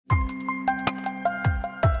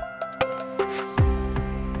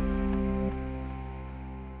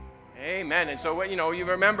Amen. And so, you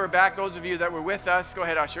remember back, those of you that were with us, go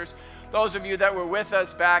ahead, ushers. Those of you that were with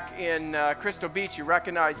us back in Crystal Beach, you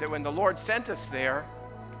recognize that when the Lord sent us there,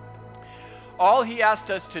 all he asked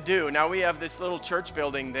us to do, now we have this little church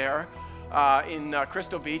building there in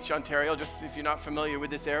Crystal Beach, Ontario. Just if you're not familiar with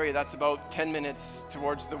this area, that's about 10 minutes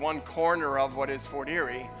towards the one corner of what is Fort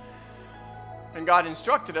Erie. And God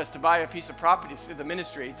instructed us to buy a piece of property, to the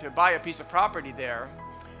ministry, to buy a piece of property there.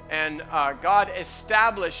 And God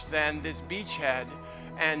established then this beachhead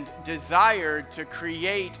and desired to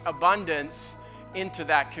create abundance into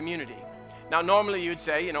that community. Now, normally you'd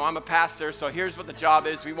say, I'm a pastor, so here's what the job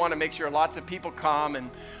is. We want to make sure lots of people come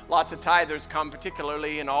and lots of tithers come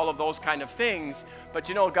particularly and all of those kind of things.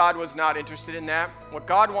 But God was not interested in that. What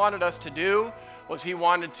God wanted us to do was he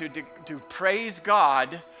wanted to praise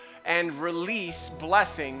God and release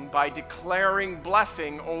blessing by declaring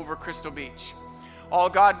blessing over Crystal Beach.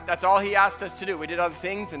 That's all he asked us to do. We did other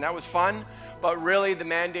things and that was fun, but really the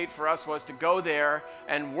mandate for us was to go there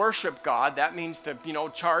and worship God. That means to,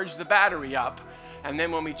 charge the battery up. And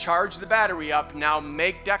then when we charge the battery up, now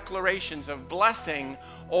make declarations of blessing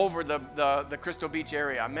over the Crystal Beach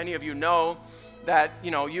area. Many of you know that,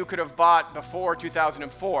 you could have bought before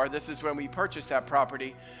 2004. This is when we purchased that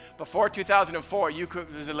property. Before 2004,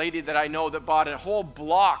 there's a lady that I know that bought a whole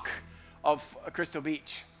block of Crystal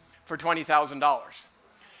Beach for $20,000.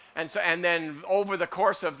 And then over the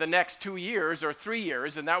course of the next 2 years or 3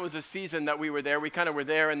 years, and that was a season that we were there, we kind of were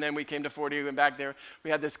there, and then we came to 40, went back there.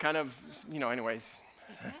 We had this kind of, anyways,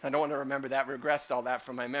 I don't want to remember that, regressed all that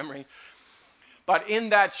from my memory. But in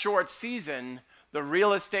that short season, the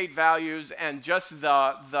real estate values and just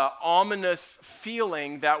the ominous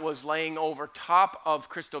feeling that was laying over top of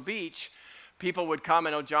Crystal Beach, people would come.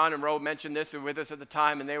 I know John and Ro mentioned this, were with us at the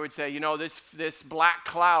time, and they would say, this black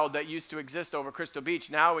cloud that used to exist over Crystal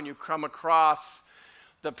Beach, now when you come across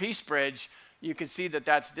the Peace Bridge, you can see that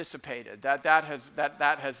that's dissipated, that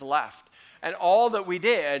has left. And all that we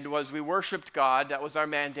did was we worshiped God. That was our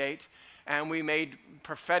mandate. And we made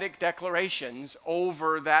prophetic declarations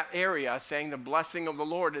over that area, saying the blessing of the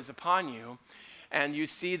Lord is upon you. And you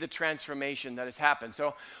see the transformation that has happened.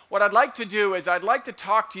 So what I'd like to do is I'd like to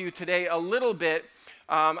talk to you today a little bit.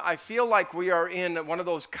 I feel like we are in one of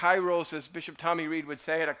those kairos, as Bishop Tommy Reed would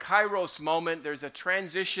say, at a kairos moment. There's a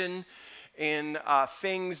transition in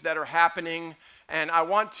things that are happening. And I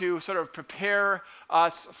want to sort of prepare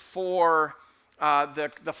us for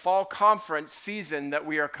the fall conference season that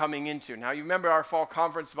we are coming into. Now, you remember our fall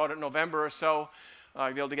conference about in November or so.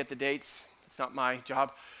 You'll be able to get the dates. It's not my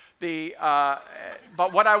job.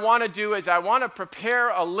 But what I want to do is I want to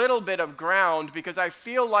prepare a little bit of ground because I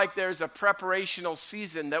feel like there's a preparational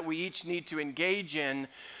season that we each need to engage in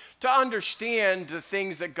to understand the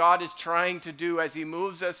things that God is trying to do as he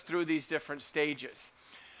moves us through these different stages.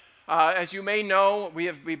 As you may know,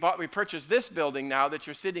 we purchased this building now that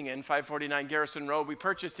you're sitting in, 549 Garrison Road. We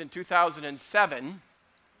purchased in 2007.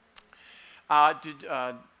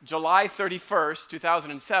 July 31st,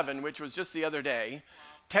 2007, which was just the other day,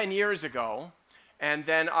 10 years ago, and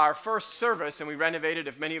then our first service, and we renovated,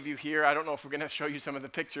 if many of you here, I don't know if we're going to show you some of the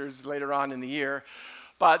pictures later on in the year,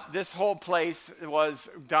 but this whole place was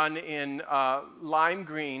done in lime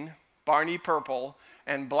green, Barney purple,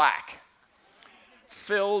 and black,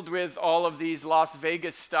 filled with all of these Las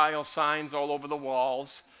Vegas style signs all over the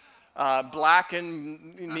walls, black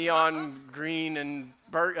and neon green and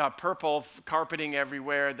purple carpeting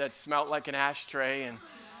everywhere that smelled like an ashtray,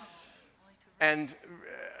 and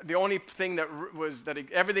the only thing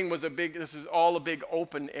everything was this is all a big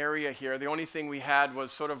open area here. The only thing we had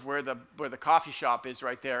was sort of where the coffee shop is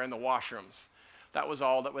right there and the washrooms. That was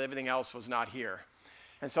all, everything else was not here.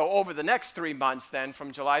 And so over the next 3 months then,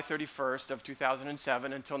 from July 31st of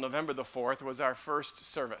 2007 until November the 4th was our first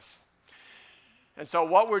service. And so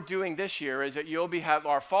what we're doing this year is that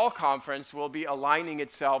our fall conference will be aligning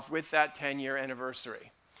itself with that 10-year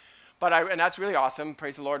anniversary. And that's really awesome.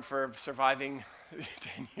 Praise the Lord for surviving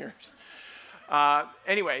 10 years. But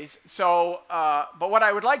what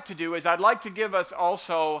I would like to do is I'd like to give us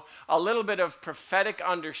also a little bit of prophetic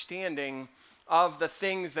understanding of the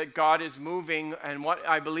things that God is moving and what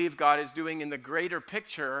I believe God is doing in the greater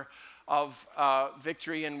picture of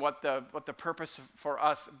Victory and what the purpose for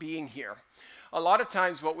us being here. A lot of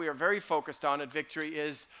times what we are very focused on at Victory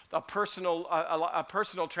is a personal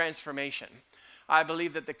transformation. I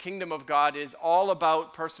believe that the kingdom of God is all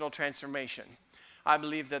about personal transformation. I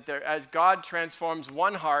believe that as God transforms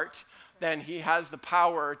one heart, then he has the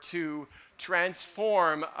power to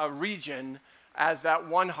transform a region as that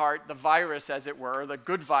one heart, the virus, as it were, the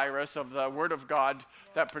good virus of the Word of God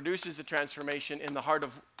that produces a transformation in the heart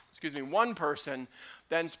one person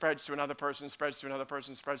then spreads to another person, spreads to another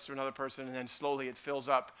person, spreads to another person, and then slowly it fills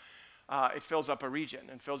up a region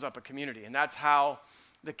and fills up a community. And that's how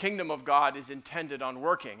the kingdom of God is intended on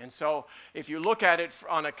working. And so if you look at it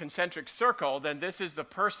on a concentric circle, then this is the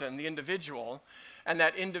person, the individual, and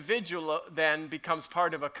that individual then becomes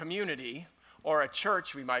part of a community, or a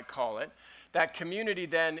church we might call it. That community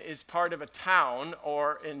then is part of a town,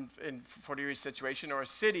 or in 40 situation, or a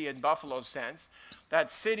city in Buffalo's sense.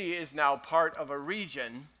 That city is now part of a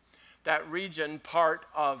region, that region part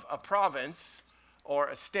of a province or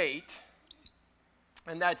a state,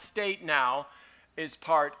 and that state now is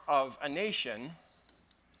part of a nation,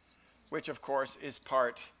 which of course is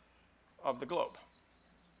part of the globe,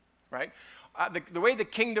 right? The way the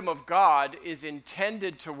kingdom of God is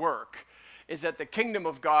intended to work is that the kingdom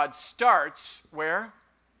of God starts where?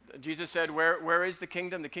 Jesus said, where is the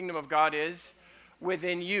kingdom? The kingdom of God is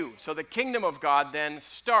within you. So the kingdom of God then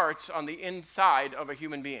starts on the inside of a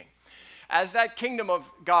human being. As that kingdom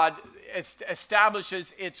of God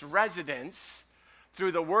establishes its residence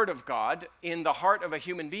through the word of God in the heart of a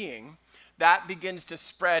human being, that begins to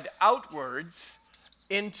spread outwards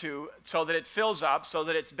so that it fills up, so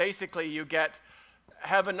that it's basically you get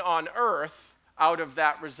heaven on earth out of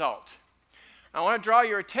that result. I want to draw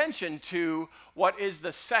your attention to what is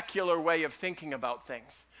the secular way of thinking about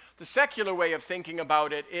things. The secular way of thinking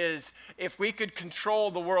about it is if we could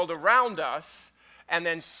control the world around us, and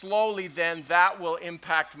then slowly then that will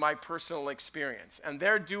impact my personal experience. And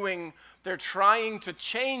they're trying to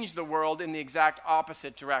change the world in the exact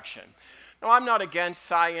opposite direction. Now, I'm not against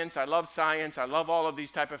science. I love science. I love all of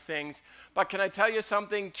these type of things. But can I tell you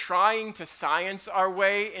something? Trying to science our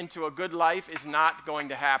way into a good life is not going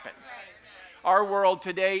to happen. Our world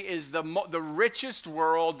today is the richest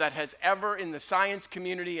world that has ever in the science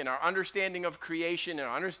community, and our understanding of creation and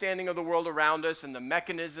our understanding of the world around us and the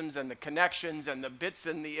mechanisms and the connections and the bits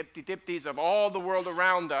and the ipty-dipties of all the world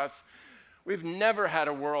around us. We've never had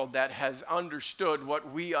a world that has understood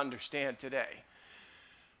what we understand today.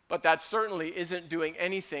 But that certainly isn't doing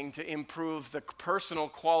anything to improve the personal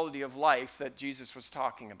quality of life that Jesus was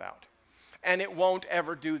talking about. And it won't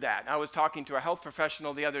ever do that. I was talking to a health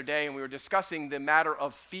professional the other day, and we were discussing the matter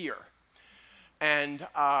of fear. And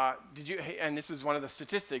and this is one of the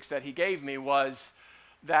statistics that he gave me, was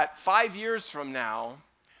that 5 years from now,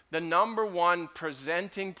 the number one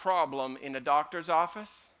presenting problem in a doctor's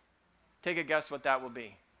office, take a guess what that will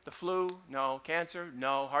be. The flu? No. Cancer?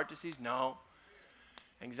 No. Heart disease? No.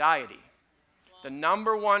 Anxiety. The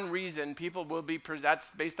number one reason people will be, that's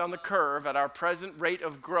based on the curve, at our present rate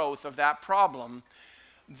of growth of that problem,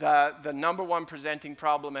 the number one presenting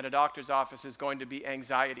problem at a doctor's office is going to be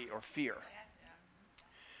anxiety or fear. Yes.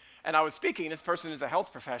 And I was speaking, this person is a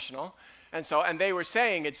health professional, and they were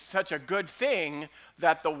saying it's such a good thing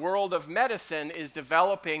that the world of medicine is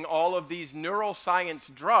developing all of these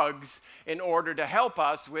neuroscience drugs in order to help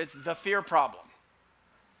us with the fear problem.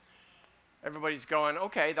 Everybody's going,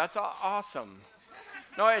 okay, that's awesome.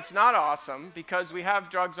 No, it's not awesome, because we have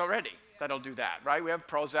drugs already that'll do that, right? We have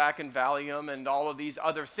Prozac and Valium and all of these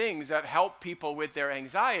other things that help people with their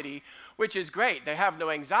anxiety, which is great. They have no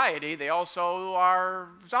anxiety. They also are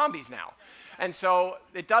zombies now. And so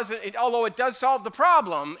although it does solve the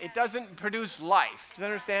problem, it doesn't produce life. Do you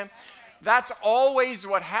understand? That's always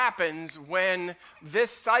what happens when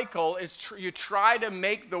this cycle is you try to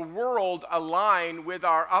make the world align with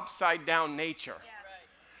our upside down nature. Yeah.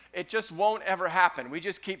 It just won't ever happen. We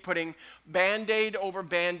just keep putting Band-Aid over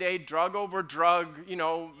Band-Aid, drug over drug,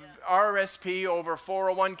 RRSP over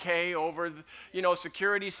 401k, over,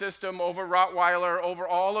 security system, over Rottweiler, over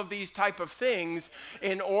all of these type of things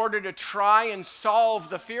in order to try and solve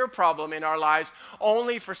the fear problem in our lives,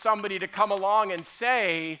 only for somebody to come along and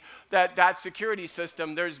say that security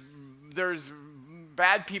system, there's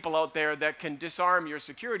bad people out there that can disarm your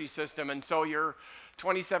security system, and so your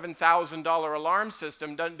 $27,000 alarm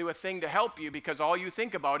system doesn't do a thing to help you, because all you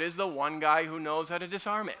think about is the one guy who knows how to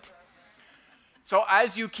disarm it. So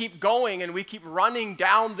as you keep going and we keep running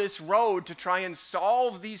down this road to try and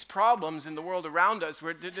solve these problems in the world around us,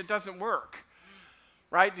 where it doesn't work,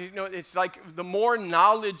 right? It's like the more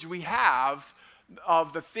knowledge we have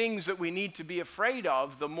of the things that we need to be afraid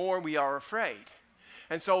of, the more we are afraid.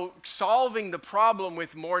 And so solving the problem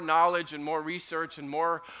with more knowledge and more research and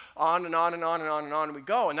more on and on and on and on and on we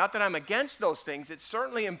go. And not that I'm against those things. It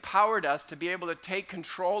certainly empowered us to be able to take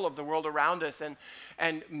control of the world around us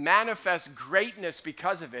and manifest greatness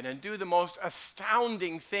because of it and do the most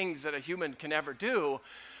astounding things that a human can ever do.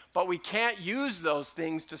 But we can't use those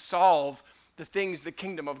things to solve the things the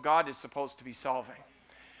kingdom of God is supposed to be solving.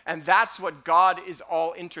 And that's what God is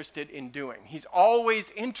all interested in doing. He's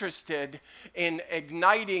always interested in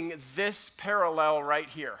igniting this parallel right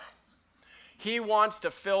here. He wants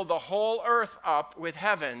to fill the whole earth up with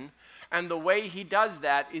heaven, and the way he does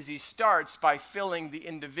that is he starts by filling the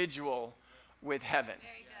individual with heaven.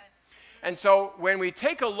 Very good. And so when we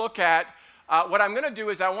take a look at what I'm going to do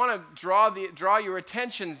is I want to draw your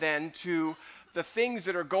attention then to the things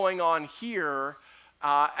that are going on here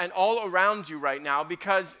and all around you right now,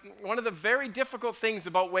 because one of the very difficult things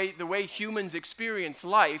about the way humans experience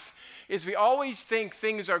life is we always think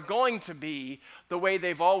things are going to be the way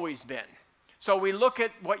they've always been. So we look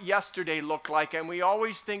at what yesterday looked like, and we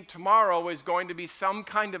always think tomorrow is going to be some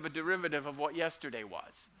kind of a derivative of what yesterday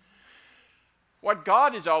was. What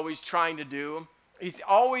God is always trying to do, he's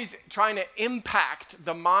always trying to impact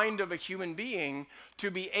the mind of a human being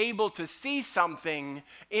to be able to see something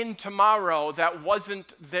in tomorrow that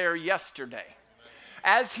wasn't there yesterday.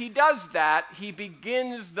 As he does that, he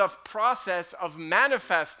begins the process of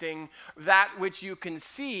manifesting that which you can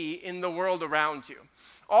see in the world around you.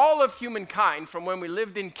 All of humankind, from when we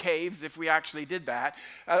lived in caves, if we actually did that,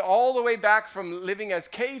 all the way back from living as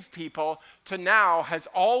cave people to now, has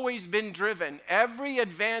always been driven. Every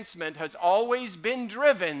advancement has always been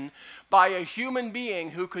driven by a human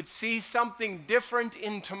being who could see something different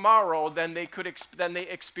in tomorrow than they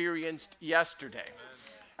experienced yesterday.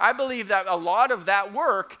 I believe that a lot of that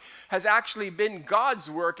work has actually been God's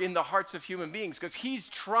work in the hearts of human beings, because he's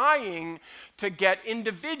trying to get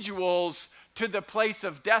individuals to the place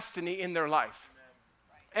of destiny in their life.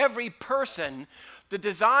 Every person, the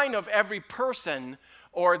design of every person,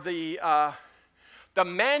 or the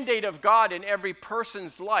mandate of God in every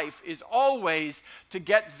person's life is always to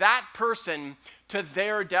get that person to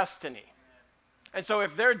their destiny. And so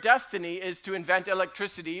if their destiny is to invent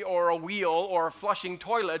electricity or a wheel or flushing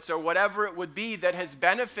toilets or whatever it would be that has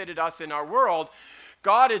benefited us in our world,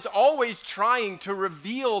 God is always trying to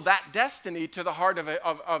reveal that destiny to the heart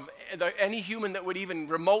of any human that would even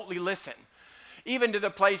remotely listen, even to the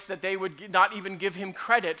place that they would not even give him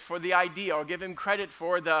credit for the idea or give him credit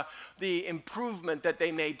for the improvement that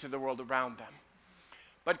they made to the world around them.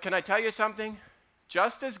 But can I tell you something?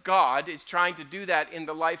 Just as God is trying to do that in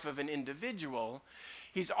the life of an individual,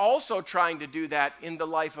 he's also trying to do that in the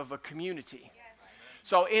life of a community. Yes.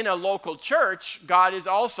 So in a local church, God is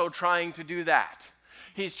also trying to do that.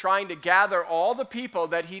 He's trying to gather all the people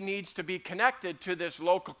that he needs to be connected to this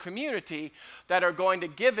local community that are going to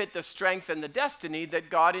give it the strength and the destiny that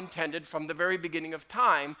God intended from the very beginning of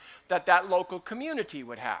time that local community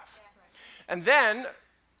would have. And then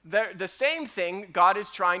the same thing God is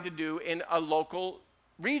trying to do in a local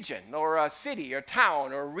region or a city or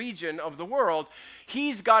town or region of the world.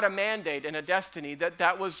 He's got a mandate and a destiny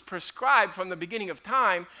that was prescribed from the beginning of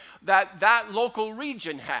time that local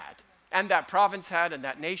region had, and that province had, and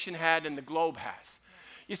that nation had, and the globe has.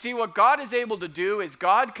 You see, what God is able to do is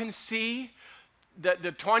God can see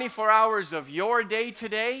the 24 hours of your day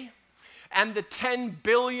today and the 10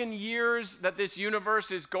 billion years that this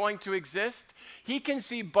universe is going to exist. He can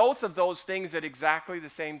see both of those things at exactly the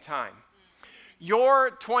same time.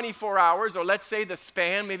 Your 24 hours, or let's say the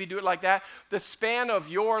span, maybe do it like that, the span of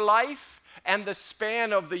your life and the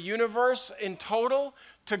span of the universe in total,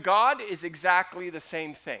 to God is exactly the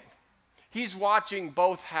same thing. He's watching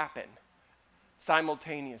both happen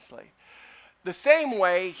simultaneously. The same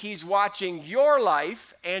way he's watching your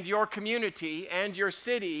life and your community and your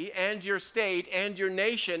city and your state and your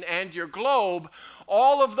nation and your globe,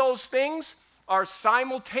 all of those things are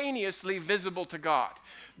simultaneously visible to God.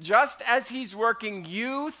 Just as he's working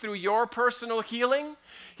you through your personal healing,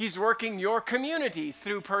 he's working your community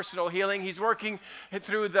through personal healing. He's working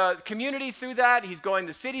through the community through that. He's going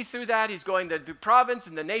the city through that. He's going the province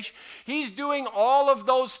and the nation. He's doing all of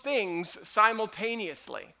those things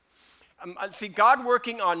simultaneously. See, God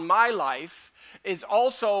working on my life is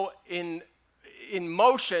also in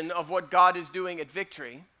motion of what God is doing at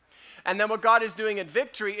Victory. And then what God is doing at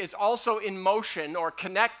Victory is also in motion or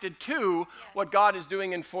connected to what God is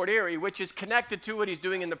doing in Fort Erie, which is connected to what he's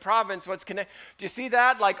doing in the province. Do you see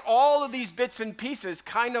that? Like all of these bits and pieces,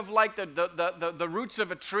 kind of like the roots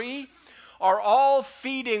of a tree, are all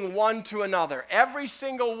feeding one to another. Every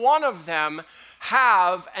single one of them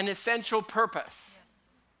have an essential purpose.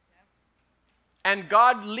 And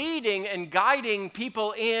God leading and guiding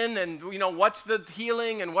people in, and what's the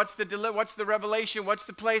healing and what's the revelation, what's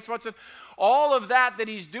the place, all of that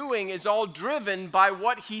he's doing is all driven by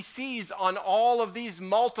what he sees on all of these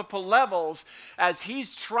multiple levels as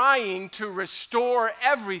he's trying to restore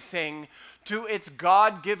everything to its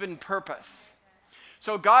God-given purpose.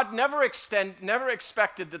 So God never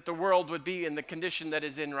expected that the world would be in the condition that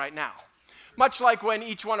is in right now. Much like when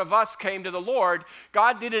each one of us came to the Lord,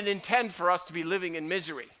 God didn't intend for us to be living in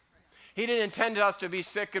misery. He didn't intend us to be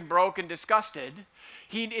sick and broke and disgusted.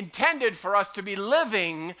 He intended for us to be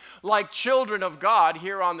living like children of God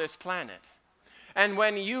here on this planet. And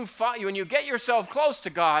when you get yourself close to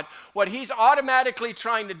God, what he's automatically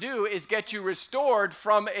trying to do is get you restored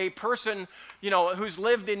from a person, who's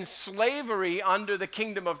lived in slavery under the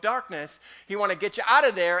kingdom of darkness. He want to get you out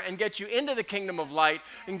of there and get you into the kingdom of light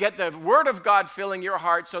and get the word of God filling your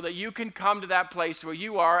heart so that you can come to that place where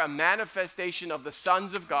you are a manifestation of the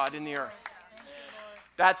sons of God in the earth.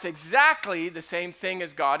 That's exactly the same thing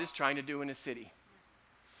as God is trying to do in a city.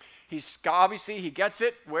 He gets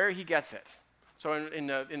it where he gets it. So in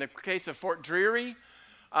the case of Fort Dreary,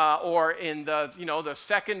 or in the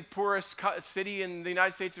second poorest city in the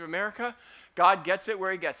United States of America, God gets it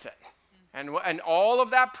where he gets it. And all of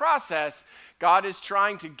that process, God is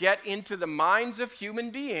trying to get into the minds of human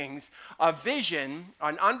beings a vision,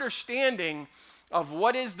 an understanding of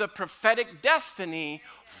what is the prophetic destiny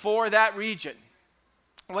for that region.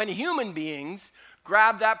 When human beings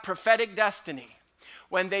grab that prophetic destiny,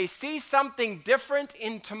 when they see something different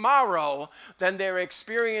in tomorrow than they're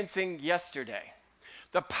experiencing yesterday.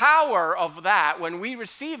 The power of that, when we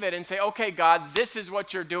receive it and say, okay, God, this is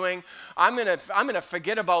what you're doing. I'm gonna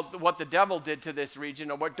forget about what the devil did to this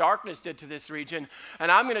region or what darkness did to this region,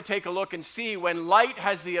 and I'm gonna take a look and see when light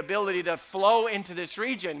has the ability to flow into this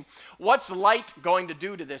region, what's light going to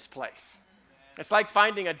do to this place? It's like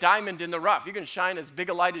finding a diamond in the rough. You can shine as big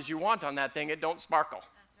a light as you want on that thing, it don't sparkle.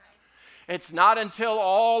 It's not until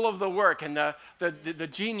all of the work and the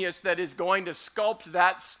genius that is going to sculpt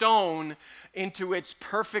that stone into its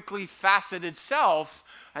perfectly faceted self,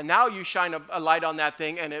 and now you shine a light on that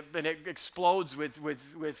thing and it explodes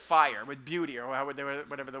with fire, with beauty, or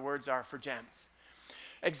whatever the words are for gems.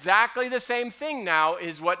 Exactly the same thing now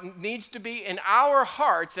is what needs to be in our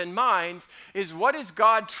hearts and minds is what is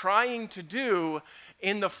God trying to do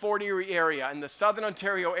in the Fort Erie area, in the Southern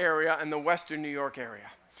Ontario area, and the Western New York area.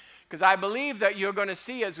 Because I believe that you're going to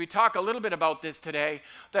see, as we talk a little bit about this today,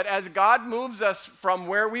 that as God moves us from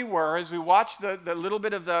where we were, as we watch the little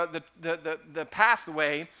bit of the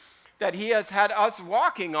pathway that he has had us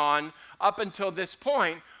walking on up until this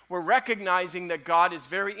point, we're recognizing that God is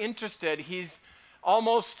very interested. He's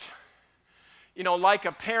almost, like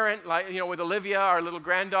a parent, with Olivia, our little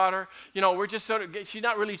granddaughter, we're just she's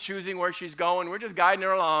not really choosing where she's going. We're just guiding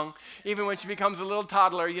her along. Even when she becomes a little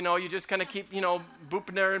toddler, you just kind of keep,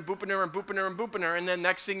 booping her and booping her and booping her and booping her. And then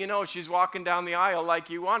next thing you know, she's walking down the aisle like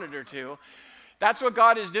you wanted her to. That's what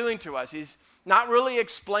God is doing to us. He's not really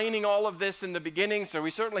explaining all of this in the beginning, so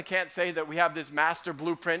we certainly can't say that we have this master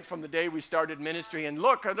blueprint from the day we started ministry. And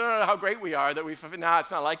look, I don't know how great we are that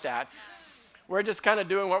it's not like that. We're just kind of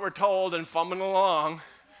doing what we're told and fumbling along.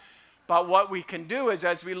 But what we can do is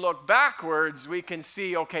as we look backwards, we can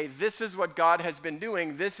see, okay, this is what God has been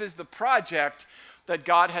doing. This is the project that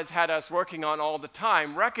God has had us working on all the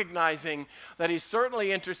time, recognizing that he's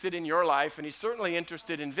certainly interested in your life and he's certainly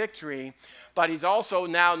interested in victory, but he's also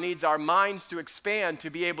now needs our minds to expand to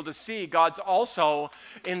be able to see God's also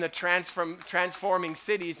in the transforming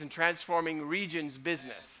cities and transforming regions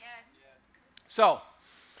business. Yes. So,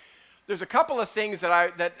 there's a couple of things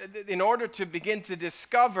that in order to begin to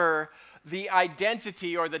discover the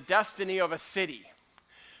identity or the destiny of a city,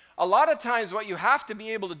 a lot of times what you have to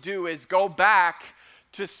be able to do is go back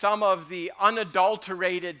to some of the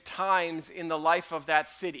unadulterated times in the life of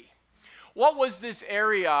that city. What was this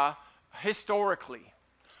area historically?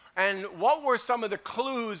 And what were some of the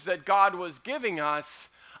clues that God was giving us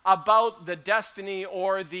about the destiny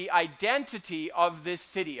or the identity of this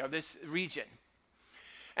city, or this region?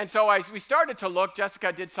 And so as we started to look,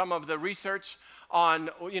 Jessica did some of the research on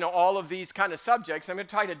all of these kind of subjects. I'm going to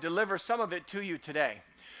try to deliver some of it to you today.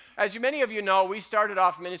 As many of you know, we started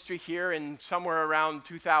off ministry here in somewhere around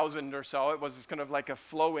 2000 or so. It was kind of like a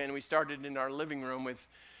flow-in. We started in our living room with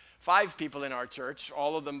 5 people in our church,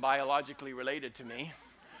 all of them biologically related to me.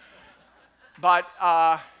 But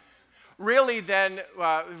really then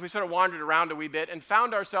we sort of wandered around a wee bit and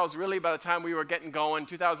found ourselves really by the time we were getting going,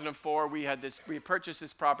 2004, we purchased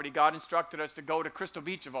this property. God instructed us to go to Crystal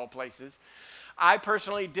Beach of all places. I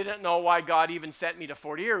personally didn't know why God even sent me to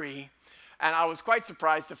Fort Erie, and I was quite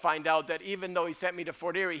surprised to find out that even though he sent me to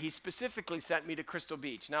Fort Erie, he specifically sent me to Crystal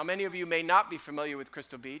Beach. Now, many of you may not be familiar with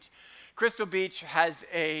Crystal Beach. Crystal Beach has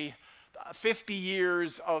a 50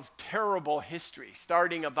 years of terrible history,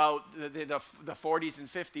 starting about the 40s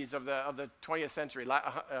and 50s of the 20th century,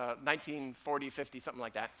 1940, 50, something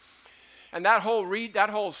like that. And that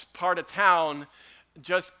whole part of town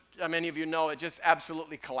just, many of you know, it just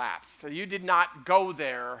absolutely collapsed. So you did not go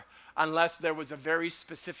there unless there was a very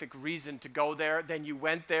specific reason to go there. Then you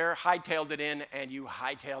went there, hightailed it in, and you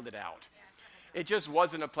hightailed it out. It just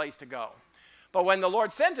wasn't a place to go. But when the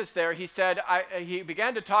Lord sent us there, he said, he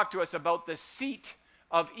began to talk to us about the seat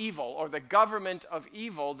of evil, or the government of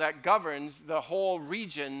evil that governs the whole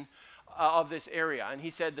region of this area. And he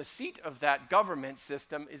said the seat of that government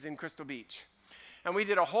system is in Crystal Beach. And we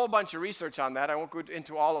did a whole bunch of research on that. I won't go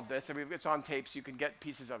into all of this. It's on tape, so you can get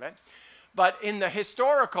pieces of it. But in the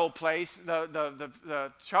historical place,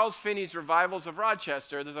 the Charles Finney's Revivals of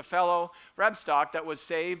Rochester, there's a fellow, Rebstock, that was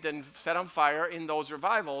saved and set on fire in those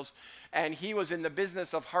revivals. And he was in the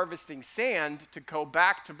business of harvesting sand to go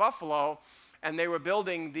back to Buffalo. And they were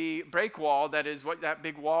building the break wall, that is that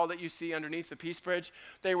big wall that you see underneath the Peace Bridge.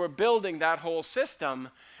 They were building that whole system,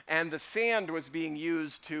 and the sand was being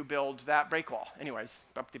used to build that break wall. Anyways,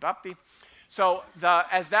 bupty. So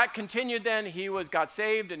as that continued, then he got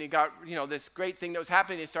saved, and he got this great thing that was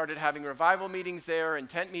happening. They started having revival meetings there and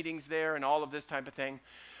tent meetings there and all of this type of thing.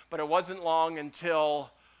 But it wasn't long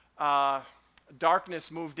until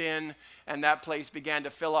darkness moved in, and that place began to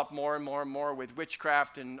fill up more and more and more with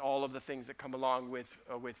witchcraft and all of the things that come along with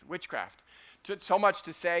witchcraft. So much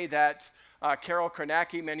to say that Carol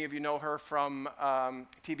Kornacki, many of you know her from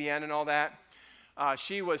TBN and all that.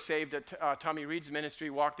 She was saved at Tommy Reed's ministry,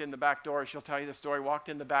 walked in the back door. She'll tell you the story. Walked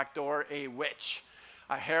in the back door, a witch,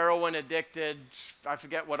 a heroin addicted, I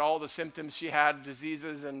forget what all the symptoms she had,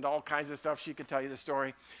 diseases and all kinds of stuff. She could tell you the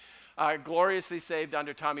story. Gloriously saved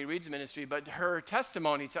under Tommy Reed's ministry, but her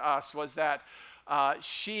testimony to us was that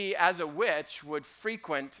she, as a witch, would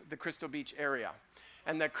frequent the Crystal Beach area.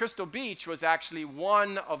 And that Crystal Beach was actually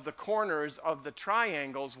one of the corners of the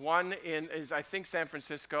triangles. One is, I think, San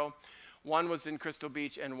Francisco, one was in Crystal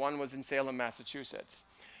Beach, and one was in Salem, Massachusetts.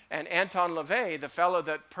 And Anton LaVey, the fellow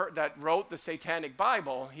that wrote the Satanic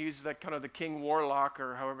Bible, he's the kind of the king warlock,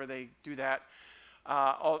 or however they do that,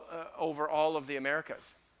 over all of the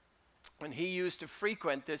Americas. And he used to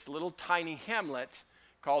frequent this little tiny hamlet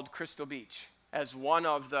called Crystal Beach as one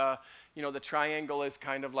of the, the triangle is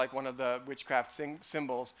kind of like one of the witchcraft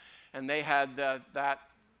symbols. And they had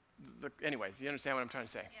anyways, you understand what I'm trying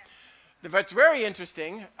to say. Yes. What's very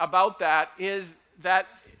interesting about that is that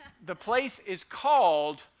the place is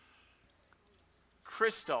called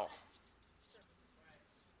Crystal.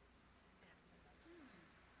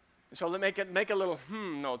 So let make a little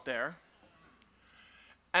note there.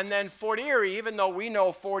 And then Fort Erie, even though we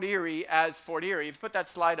know Fort Erie as Fort Erie, if you put that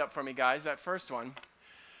slide up for me, guys, that first one.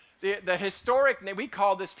 The historic, we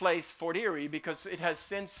call this place Fort Erie because it has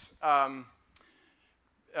since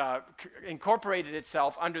incorporated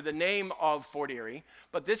itself under the name of Fort Erie.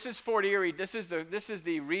 But this is Fort Erie. This is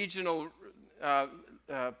the regional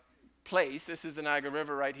place. This is the Niagara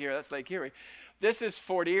River right here. That's Lake Erie. This is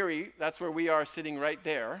Fort Erie. That's where we are sitting right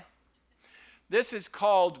there. This is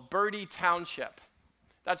called Birdie Township.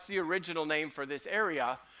 That's the original name for this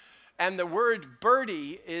area. And the word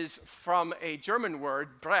birdie is from a German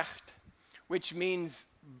word, brecht, which means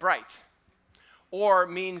bright, or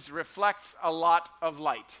means reflects a lot of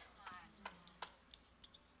light.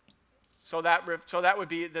 So that would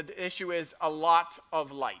be, the issue is a lot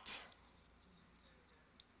of light.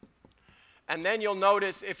 And then you'll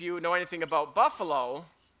notice, if you know anything about Buffalo,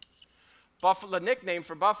 the nickname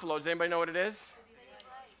for Buffalo, does anybody know what it is?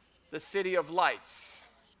 The City of Lights.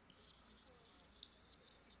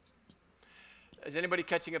 Is anybody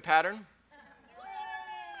catching a pattern?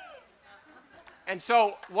 And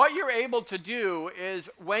so what you're able to do is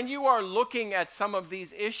when you are looking at some of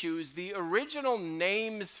these issues, the original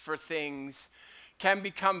names for things can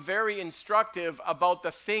become very instructive about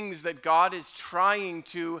the things that God is trying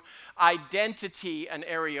to identity an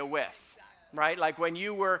area with. Right? Like when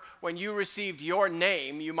you received your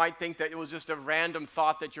name, you might think that it was just a random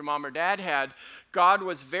thought that your mom or dad had. God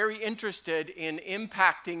was very interested in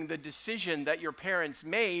impacting the decision that your parents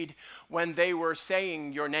made when they were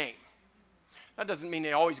saying your name. That doesn't mean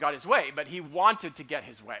he always got his way, but he wanted to get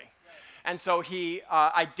his way. And so he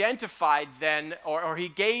identified then, or he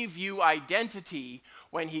gave you identity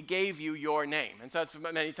when he gave you your name. And so that's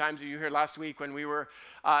many times you heard last week when we were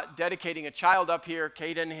dedicating a child up here,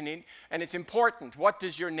 Caden, and it's important. What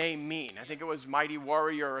does your name mean? I think it was Mighty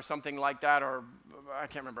Warrior or something like that, or I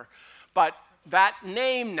can't remember. But that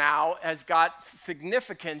name now has got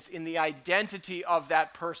significance in the identity of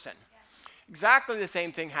that person. Exactly the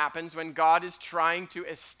same thing happens when God is trying to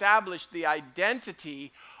establish the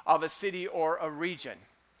identity of a city or a region.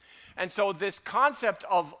 And so this concept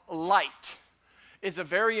of light is a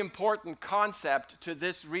very important concept to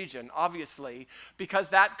this region, obviously, because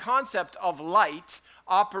that concept of light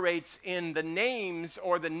operates in the names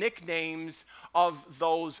or the nicknames of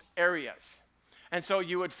those areas. And so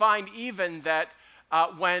you would find even that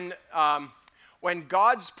when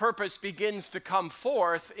God's purpose begins to come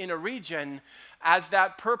forth in a region, as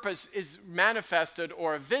that purpose is manifested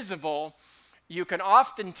or visible, you can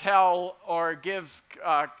often tell or give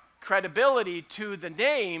credibility to the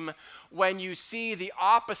name when you see the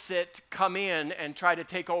opposite come in and try to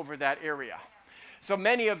take over that area. So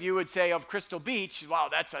many of you would say of Crystal Beach, wow,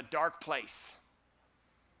 that's a dark place.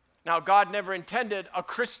 Now, God never intended a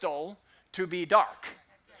crystal to be dark.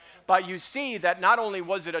 But you see that not only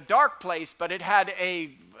was it a dark place, but it had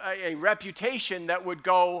a reputation that would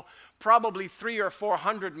go probably 300 or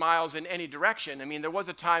 400 miles in any direction. I mean, there was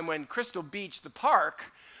a time when Crystal Beach, the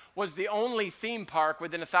park, was the only theme park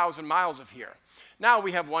within 1,000 miles of here. Now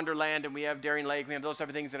we have Wonderland and we have Darien Lake, we have those type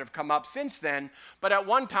of things that have come up since then. But at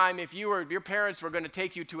one time, if your parents were going to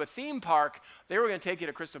take you to a theme park, they were going to take you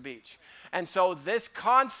to Crystal Beach. And so this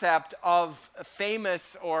concept of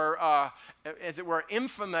famous or, as it were,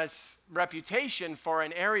 infamous reputation for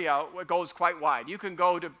an area goes quite wide. You can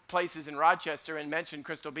go to places in Rochester and mention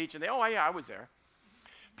Crystal Beach and they, oh yeah, I was there.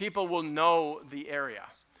 People will know the area.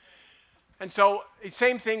 And so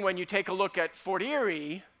same thing when you take a look at Fort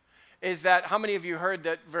Erie, is that how many of you heard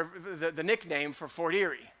that the nickname for Fort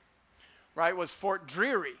Erie, right, was Fort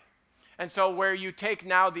Dreary? And so where you take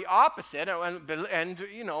now the opposite, and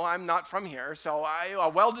you know, I'm not from here, so a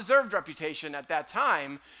well-deserved reputation at that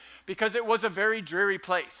time, because it was a very dreary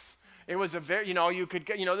place. It was a very,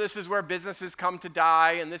 this is where businesses come to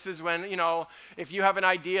die, and this is when, if you have an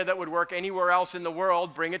idea that would work anywhere else in the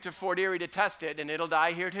world, bring it to Fort Erie to test it, and it'll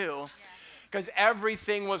die here too. Yeah. Because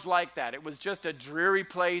everything was like that. It was just a dreary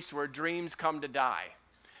place where dreams come to die.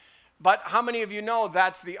 But how many of you know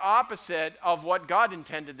that's the opposite of what God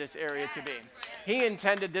intended this area to be? He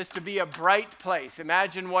intended this to be a bright place.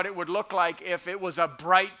 Imagine what it would look like if it was a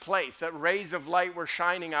bright place, that rays of light were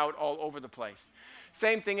shining out all over the place.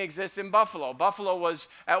 Same thing exists in Buffalo. Buffalo was,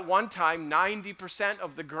 at one time, 90%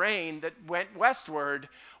 of the grain that went westward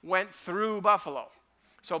went through Buffalo.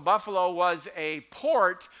 So Buffalo was a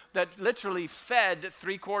port that literally fed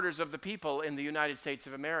 3/4 of the people in the United States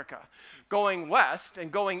of America. Going west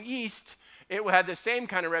and going east, it had the same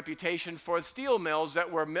kind of reputation for steel mills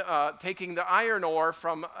that were taking the iron ore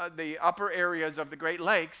from the upper areas of the Great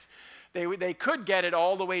Lakes. They could get it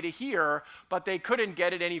all the way to here, but they couldn't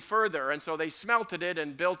get it any further. And so they smelted it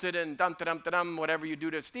and built it and dum-da-dum-da-dum, whatever you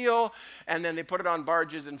do to steel, and then they put it on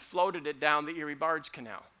barges and floated it down the Erie Barge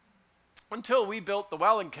Canal. Until we built the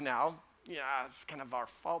Welland Canal, it's kind of our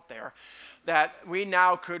fault there, that we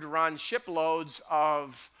now could run shiploads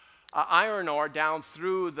of iron ore down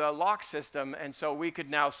through the lock system, and so we could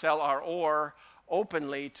now sell our ore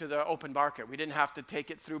openly to the open market. We didn't have to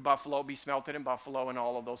take it through Buffalo, be smelted in Buffalo, and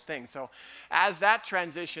all of those things. So as that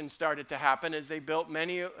transition started to happen, as they built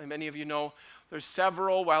many of you know, there's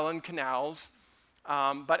several Welland canals.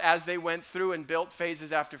 But as they went through and built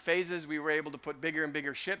phases after phases, we were able to put bigger and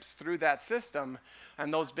bigger ships through that system.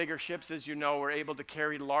 And those bigger ships, as you know, were able to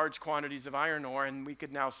carry large quantities of iron ore, and we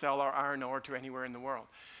could now sell our iron ore to anywhere in the world.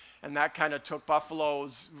 And that kind of took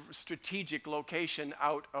Buffalo's strategic location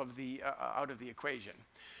out of the equation.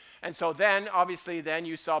 And so then, obviously, then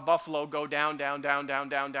you saw Buffalo go down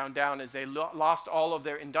as they lost all of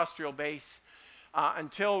their industrial base.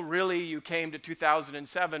 Until really you came to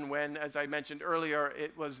 2007 when, as I mentioned earlier,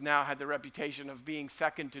 it was now had the reputation of being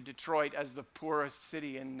second to Detroit as the poorest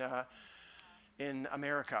city in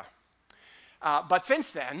America. But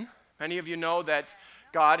since then, many of you know that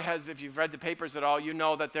God has, if you've read the papers at all, you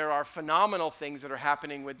know that there are phenomenal things that are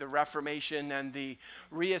happening with the Reformation and the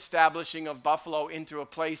reestablishing of Buffalo into a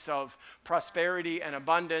place of prosperity and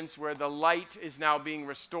abundance, where the light is now being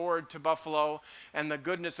restored to Buffalo and the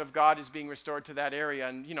goodness of God is being restored to that area.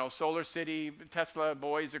 And, Solar City, Tesla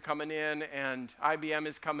boys are coming in, and IBM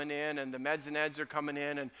is coming in, and the Meds and Eds are coming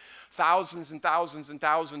in, and thousands and thousands and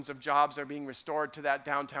thousands of jobs are being restored to that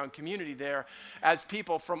downtown community there, as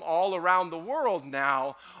people from all around the world now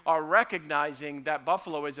are recognizing that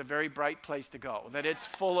Buffalo is a very bright place to go, that it's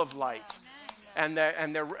full of light. And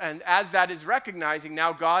as that is recognizing,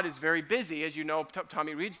 now God is very busy. As you know,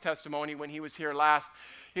 Tommy Reed's testimony when he was here last,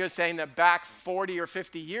 he was saying that back 40 or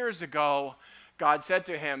 50 years ago, God said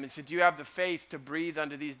to him, he said, "Do you have the faith to breathe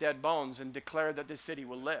unto these dead bones and declare that this city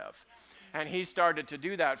will live?" And he started to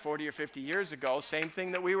do that 40 or 50 years ago. Same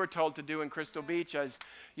thing that we were told to do in Crystal Beach, as,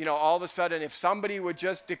 you know, all of a sudden, if somebody would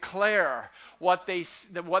just declare what they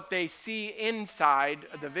see inside,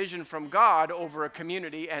 the vision from God over a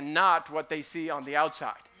community, and not what they see on the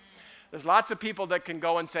outside. There's lots of people that can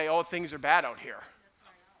go and say, oh, things are bad out here.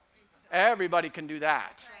 Everybody can do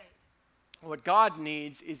that. What God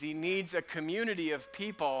needs is he needs a community of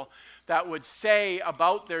people that would say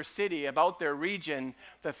about their city, about their region,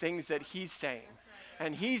 the things that he's saying.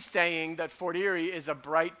 And he's saying that Fort Erie is a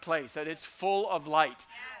bright place, that it's full of light,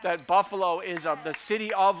 that Buffalo is the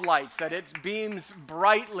city of lights, that it beams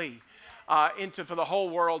brightly for the whole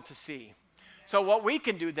world to see. So what we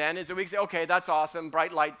can do then is that we can say, okay, that's awesome,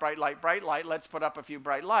 bright light, bright light, bright light. Let's put up a few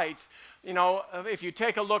bright lights. You know, if you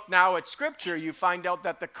take a look now at Scripture, you find out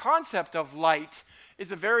that the concept of light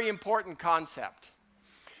is a very important concept.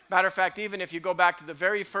 Matter of fact, even if you go back to the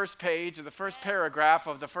very first page or the first paragraph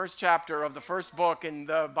of the first chapter of the first book in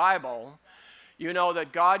the Bible, you know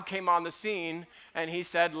that God came on the scene and he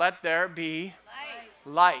said, let there be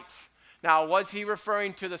light. Now, was he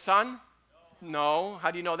referring to the sun? No.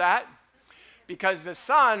 How do you know that? Because the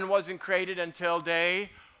sun wasn't created until day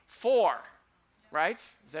 4, right?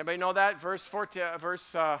 Does anybody know that?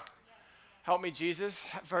 Help me, Jesus.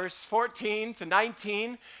 Verse 14 to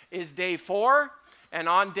 19 is day 4. And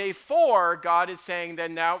on day 4, God is saying that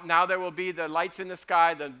now there will be the lights in the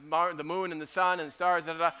sky, the moon and the sun and the stars.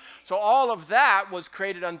 So all of that was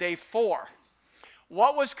created on day 4.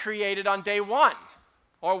 What was created on day 1?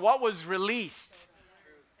 Or what was released?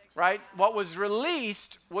 Right? What was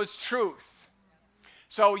released was truth.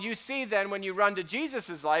 So you see then when you run to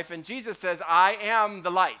Jesus' life, and Jesus says, I am the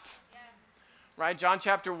light. Yes. Right? John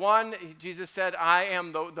chapter 1, Jesus said, I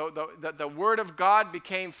am the Word of God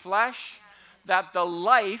became flesh, that the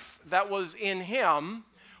life that was in him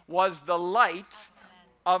was the light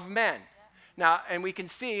of men. Now, and we can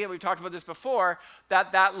see, and we've talked about this before,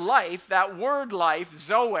 that life, that word life,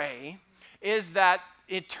 Zoe, is that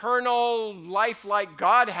eternal life like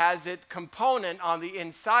God has it component on the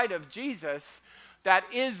inside of Jesus that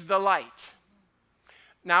is the light.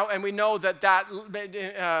 Now, and we know that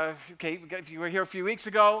if you were here a few weeks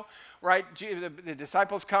ago, right, the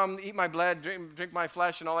disciples come, eat my blood, drink my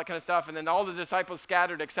flesh, and all that kind of stuff, and then all the disciples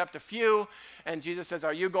scattered except a few, and Jesus says,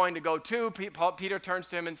 are you going to go too? Peter turns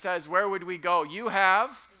to him and says, where would we go? You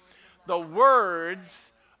have the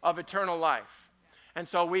words of eternal life. And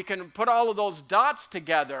so we can put all of those dots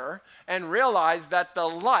together and realize that the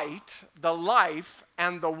light, the life,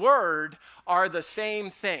 and the word are the same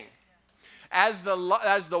thing. As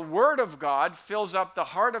the word of God fills up the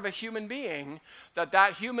heart of a human being,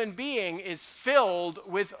 that human being is filled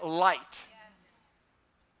with light.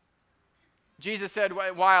 Jesus said,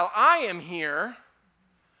 while I am here,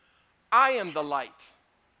 I am the light.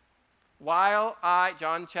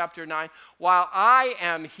 John chapter 9, while I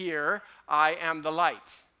am here, I am the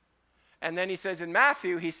light. And then he says in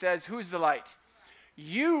Matthew, he says, who's the light?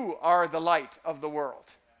 You are the light of the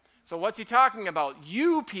world. So what's he talking about?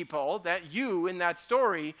 You people, that you in that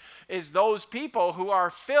story is those people who are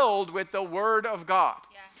filled with the Word of God.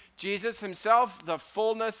 Yeah. Jesus himself, the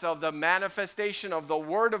fullness of the manifestation of the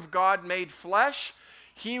Word of God made flesh,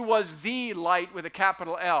 he was the light with a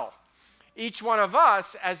capital L. Each one of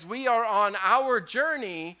us, as we are on our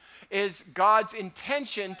journey, is God's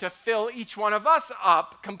intention to fill each one of us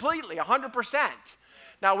up completely, 100%.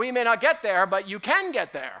 Now, we may not get there, but you can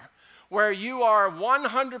get there, where you are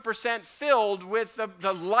 100% filled with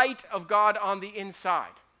the light of God on the inside.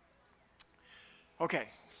 Okay,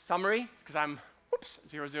 summary, because I'm,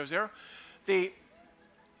 000.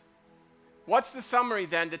 What's the summary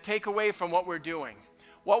then to take away from what we're doing?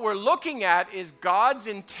 What we're looking at is God's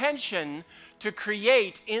intention to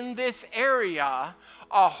create in this area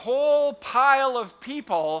a whole pile of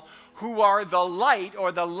people who are the light,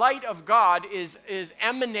 or the light of God is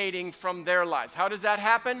emanating from their lives. How does that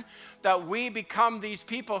happen? That we become these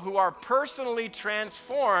people who are personally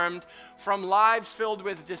transformed from lives filled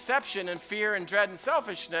with deception and fear and dread and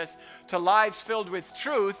selfishness to lives filled with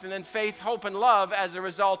truth and then faith, hope, and love as a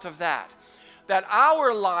result of that. That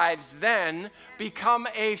our lives then become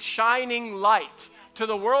a shining light to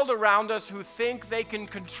the world around us who think they can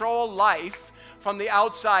control life from the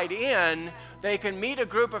outside in. They can meet a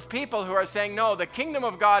group of people who are saying, no, the kingdom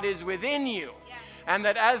of God is within you. Yes. And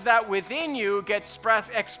that as that within you gets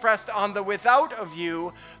expressed on the without of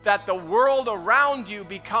you, that the world around you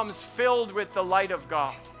becomes filled with the light of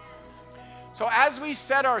God. So as we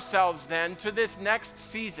set ourselves then to this next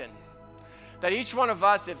season, that each one of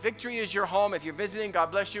us, if Victory is your home, if you're visiting,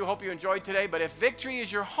 God bless you, hope you enjoyed today, but if Victory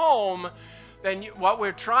is your home, then what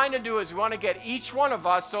we're trying to do is we want to get each one of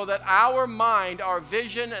us so that our mind, our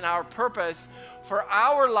vision, and our purpose for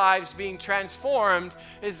our lives being transformed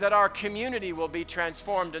is that our community will be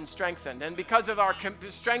transformed and strengthened. And because of our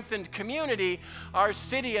strengthened community, our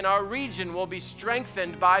city and our region will be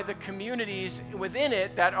strengthened by the communities within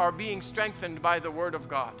it that are being strengthened by the Word of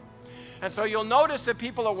God. And so you'll notice that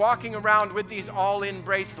people are walking around with these all-in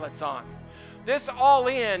bracelets on. This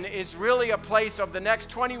all-in is really a place of the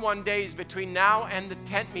next 21 days between now and the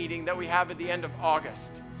tent meeting that we have at the end of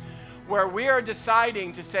August, where we are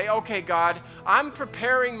deciding to say, okay, God, I'm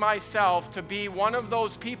preparing myself to be one of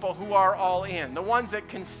those people who are all in, the ones that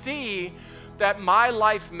can see that my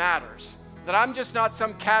life matters, that I'm just not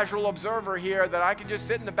some casual observer here, that I can just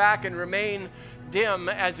sit in the back and remain dim,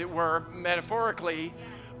 as it were, metaphorically,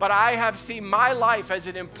 but I have seen my life as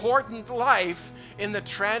an important life in the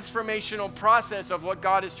transformational process of what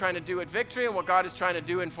God is trying to do at Victory and what God is trying to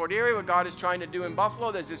do in Fort Erie, what God is trying to do in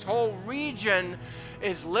Buffalo. There's this whole region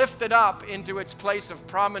is lifted up into its place of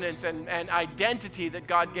prominence and identity that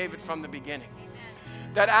God gave it from the beginning.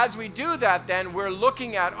 That as we do that, then we're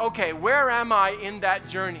looking at, okay, where am I in that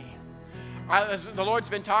journey? As the Lord's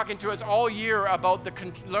been talking to us all year about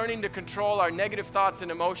learning to control our negative thoughts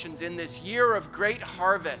and emotions in this year of great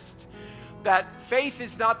harvest. That faith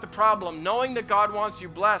is not the problem. Knowing that God wants you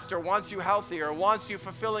blessed or wants you healthy or wants you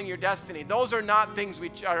fulfilling your destiny, those are not things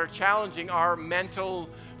which are challenging our mental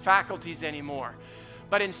faculties anymore.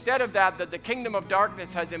 But instead of that the kingdom of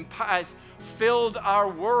darkness has filled our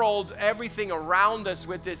world, everything around us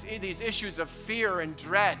with these issues of fear and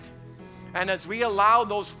dread. And as we allow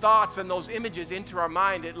those thoughts and those images into our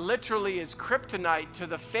mind, it literally is kryptonite to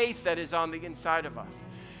the faith that is on the inside of us.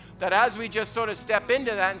 That as we just sort of step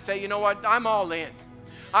into that and say, you know what, I'm all in.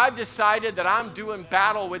 I've decided that I'm doing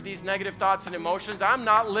battle with these negative thoughts and emotions. I'm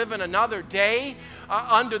not living another day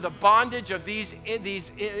under the bondage of these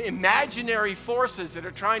imaginary forces that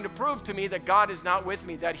are trying to prove to me that God is not with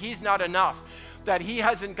me, that He's not enough, that He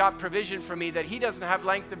hasn't got provision for me, that He doesn't have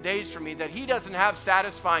length of days for me, that He doesn't have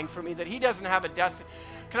satisfying for me, that He doesn't have a destiny.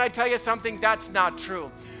 Can I tell you something? That's not true.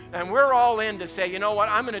 And we're all in to say, you know what,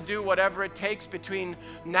 I'm going to do whatever it takes between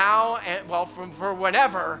now and, well, for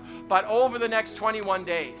whenever, but over the next 21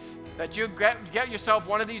 days, that you get yourself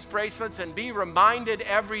one of these bracelets and be reminded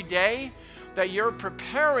every day that you're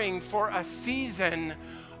preparing for a season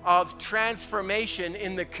of transformation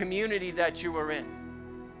in the community that you are in.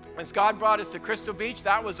 As God brought us to Crystal Beach,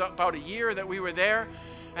 that was about a year that we were there.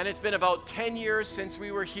 And it's been about 10 years since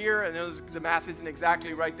we were here. And the math isn't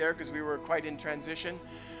exactly right there because we were quite in transition.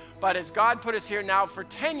 But as God put us here now for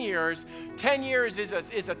 10 years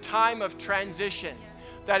is a time of transition.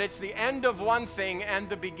 That it's the end of one thing and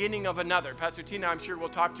the beginning of another. Pastor Tina, I'm sure, will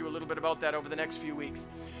talk to you a little bit about that over the next few weeks.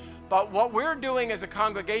 But what we're doing as a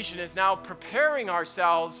congregation is now preparing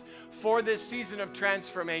ourselves for this season of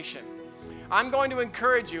transformation. I'm going to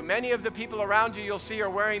encourage you. Many of the people around you you'll see are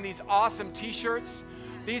wearing these awesome t-shirts.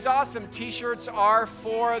 These awesome t-shirts are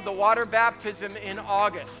for the water baptism in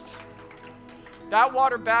August. That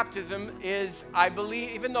water baptism is, I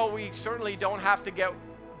believe, even though we certainly don't have to get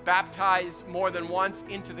baptized more than once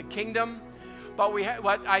into the kingdom, but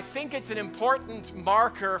what I think it's an important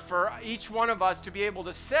marker for each one of us to be able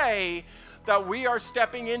to say that we are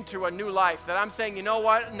stepping into a new life. That I'm saying, you know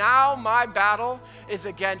what, now my battle is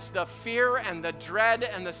against the fear and the dread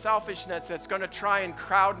and the selfishness that's going to try and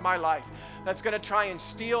crowd my life, that's going to try and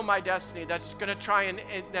steal my destiny, that's going to try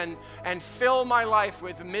and fill my life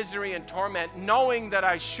with misery and torment, knowing that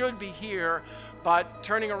I should be here, but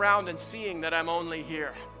turning around and seeing that I'm only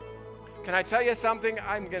here. Can I tell you something?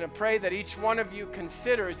 I'm going to pray that each one of you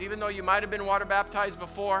considers, even though you might have been water baptized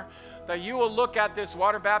before, that you will look at this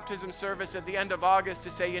water baptism service at the end of August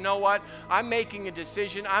to say, you know what? I'm making a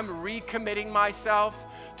decision. I'm recommitting myself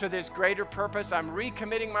to this greater purpose. I'm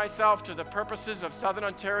recommitting myself to the purposes of Southern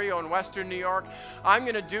Ontario and Western New York. I'm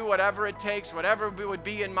going to do whatever it takes, whatever would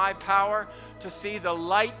be in my power to see the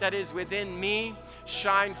light that is within me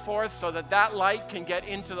shine forth so that that light can get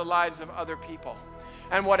into the lives of other people.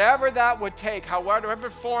 And whatever that would take, whatever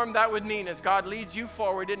form that would mean, as God leads you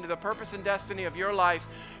forward into the purpose and destiny of your life,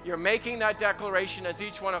 you're making that declaration, as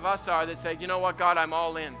each one of us are, that say, you know what, God, I'm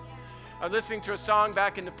all in. I'm listening to a song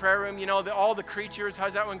back in the prayer room, you know, all the creatures,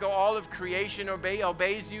 how's that one go? All of creation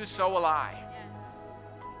obeys you, so will I.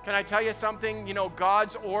 Can I tell you something? You know,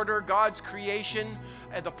 God's order, God's creation,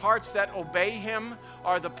 the parts that obey Him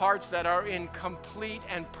are the parts that are in complete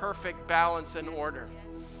and perfect balance and order.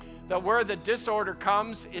 That where the disorder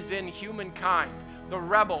comes is in humankind, the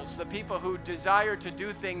rebels, the people who desire to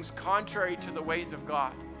do things contrary to the ways of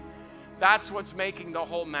God. That's what's making the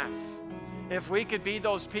whole mess. If we could be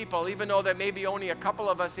those people, even though there may be only a couple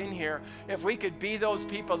of us in here, if we could be those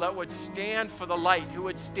people that would stand for the light, who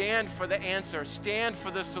would stand for the answer, stand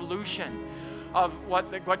for the solution of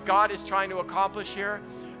what God is trying to accomplish here.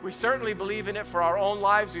 We certainly believe in it for our own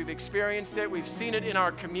lives. We've experienced it. We've seen it in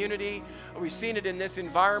our community. We've seen it in this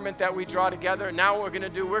environment that we draw together. And now what we're going to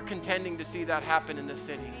do, we're contending to see that happen in the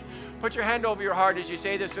city. Put your hand over your heart as you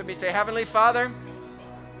say this with me. Say, Heavenly Father,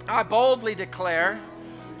 I boldly declare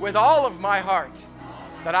with all of my heart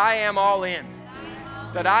that I am all in,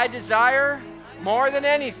 that I desire more than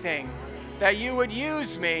anything that you would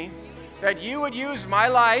use me, that you would use my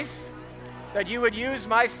life, that you would use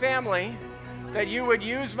my family, that you would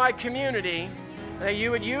use my community, that you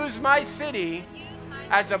would use my city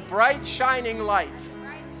as a bright shining light,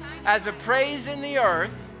 as a praise in the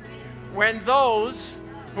earth, when those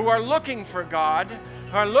who are looking for God,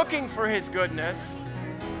 who are looking for his goodness,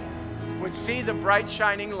 would see the bright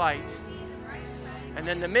shining light, and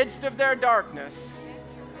in the midst of their darkness,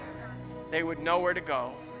 they would know where to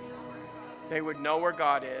go. They would know where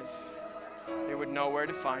God is. They would know where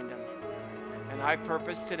to find him. And I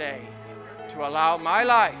purpose today to allow my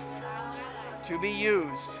life to be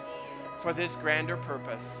used for this grander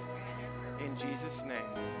purpose. In Jesus' name.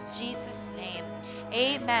 Jesus' name.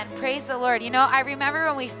 Amen. Praise the Lord. You know, I remember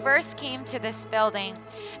when we first came to this building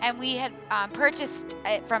and we had purchased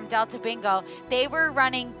it from Delta Bingo, they were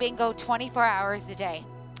running bingo 24 hours a day.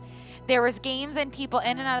 There was games and people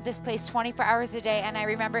in and out of this place 24 hours a day. And I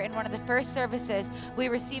remember in one of the first services, we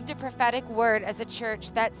received a prophetic word as a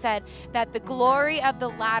church that said that the glory of the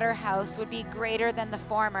latter house would be greater than the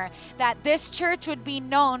former. That this church would be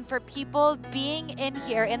known for people being in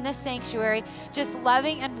here in the sanctuary, just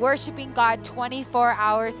loving and worshiping God 24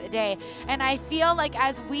 hours a day. And I feel like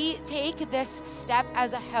as we take this step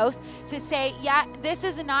as a house to say, yeah, this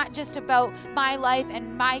is not just about my life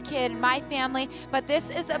and my kid and my family, but this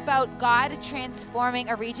is about God transforming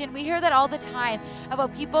a region. We hear that all the time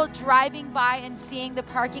about people driving by and seeing the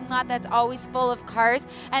parking lot that's always full of cars,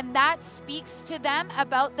 and that speaks to them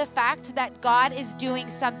about the fact that God is doing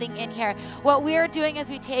something in here. What we are doing as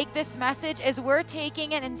we take this message is we're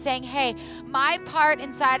taking it and saying, hey, my part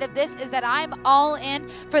inside of this is that I'm all in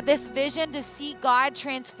for this vision to see God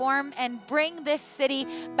transform and bring this city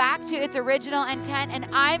back to its original intent, and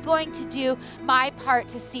I'm going to do my part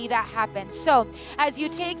to see that happen. So as you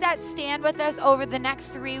take that stand with us over the next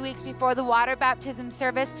 3 weeks before the water baptism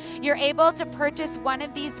service, you're able to purchase one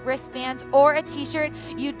of these wristbands or a t-shirt.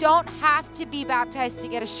 You don't have to be baptized to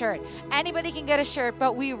get a shirt. Anybody can get a shirt,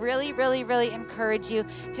 but we really, really, really encourage you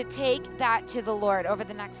to take that to the Lord over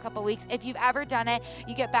the next couple weeks. If you've ever done it,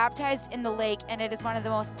 you get baptized in the lake, and it is one of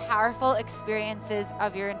the most powerful experiences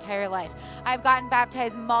of your entire life. I've gotten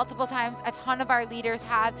baptized multiple times. A ton of our leaders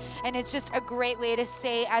have, and it's just a great way to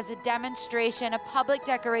say, as a demonstration, a public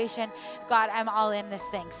declaration, God, I'm all in this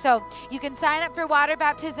thing. So you can sign up for water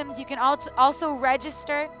baptisms. You can also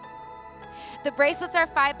register. The bracelets are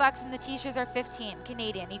 $5 and the t-shirts are 15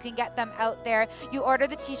 Canadian. You can get them out there. You order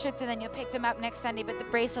the t-shirts and then you'll pick them up next Sunday, but the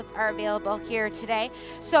bracelets are available here today.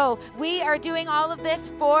 So we are doing all of this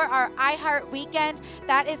for our iHeart Weekend.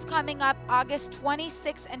 That is coming up August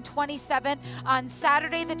 26th and 27th. On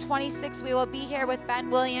Saturday the 26th, we will be here with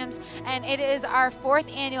Ben Williams, and it is our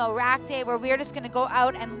 4th annual Rack Day where we are just going to go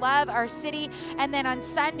out and love our city. And then on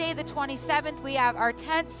Sunday the 27th, we have our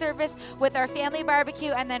tent service with our family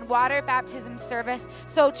barbecue and then water baptism service.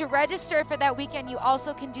 So to register for that weekend, you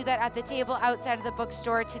also can do that at the table outside of the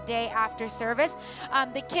bookstore today after service.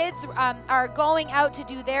 The kids are going out to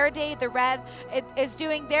do their day. The Red is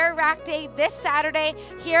doing their Rack Day this Saturday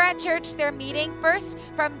here at church. They're meeting first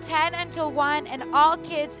from 10 until 1, and all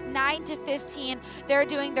kids 9 to 15, they're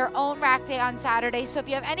doing their own Rack Day on Saturday. So if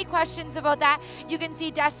you have any questions about that, you can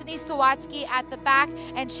see Destiny Sawatsky at the back,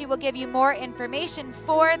 and she will give you more information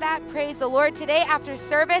for that. Praise the Lord. Today after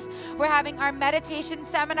service, we're having our meditation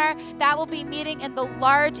seminar. That will be meeting in the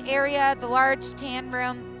large area, the large tan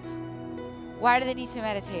room. Why do they need to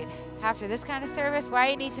meditate? After this kind of service, why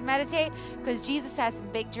do you need to meditate? Because Jesus has some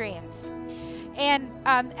big dreams. And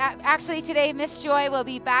actually today, Miss Joy will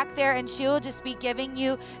be back there, and she will just be giving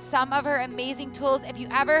you some of her amazing tools. If you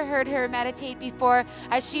ever heard her meditate before,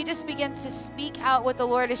 as she just begins to speak out what the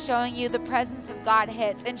Lord is showing you, the presence of God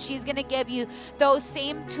hits. And she's going to give you those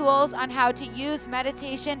same tools on how to use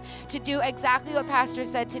meditation to do exactly what Pastor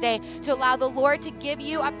said today, to allow the Lord to give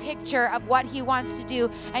you a picture of what he wants to do,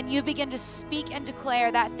 and you begin to speak and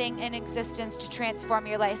declare that thing in existence to transform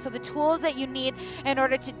your life. So the tools that you need in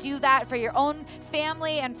order to do that for your own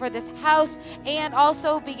family and for this house, and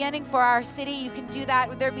also beginning for our city. You can do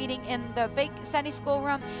that. They're meeting in the big Sunday school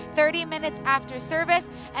room 30 minutes after service.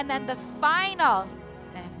 And then the final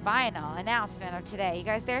announcement of today. You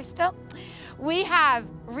guys there still? We have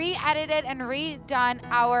re-edited and redone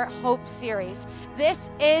our Hope series. This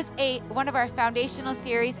is one of our foundational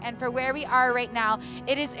series, and for where we are right now,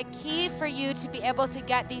 it is a key for you to be able to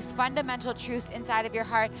get these fundamental truths inside of your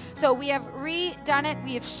heart. So we have redone it,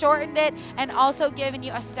 we have shortened it, and also given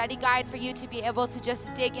you a study guide for you to be able to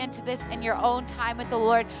just dig into this in your own time with the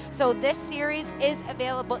Lord. So this series is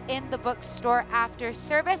available in the bookstore after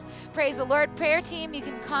service. Praise the Lord. Prayer team, you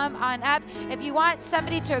can come on up. If you want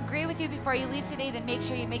somebody to agree with you before you leave today, then make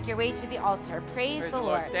sure you make your way to the altar. Praise the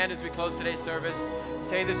Lord. Stand as we close today's service.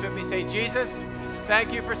 Say this with me. Say, Jesus,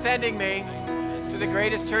 thank you for sending me to the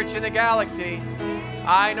greatest church in the galaxy.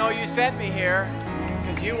 I know you sent me here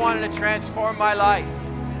because you wanted to transform my life,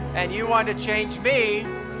 and you wanted to change me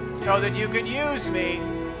so that you could use me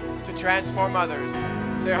to transform others.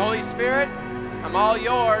 Say, Holy Spirit, I'm all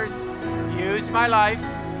yours. Use my life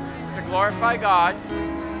to glorify God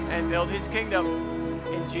and build his kingdom.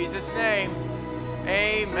 In Jesus' name,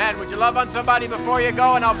 amen. Would you love on somebody before you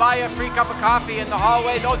go? And I'll buy you a free cup of coffee in the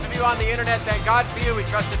hallway. Those of you on the internet, thank God for you. We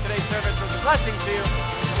trust that today's service was a blessing to you.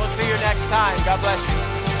 And we'll see you next time. God bless you.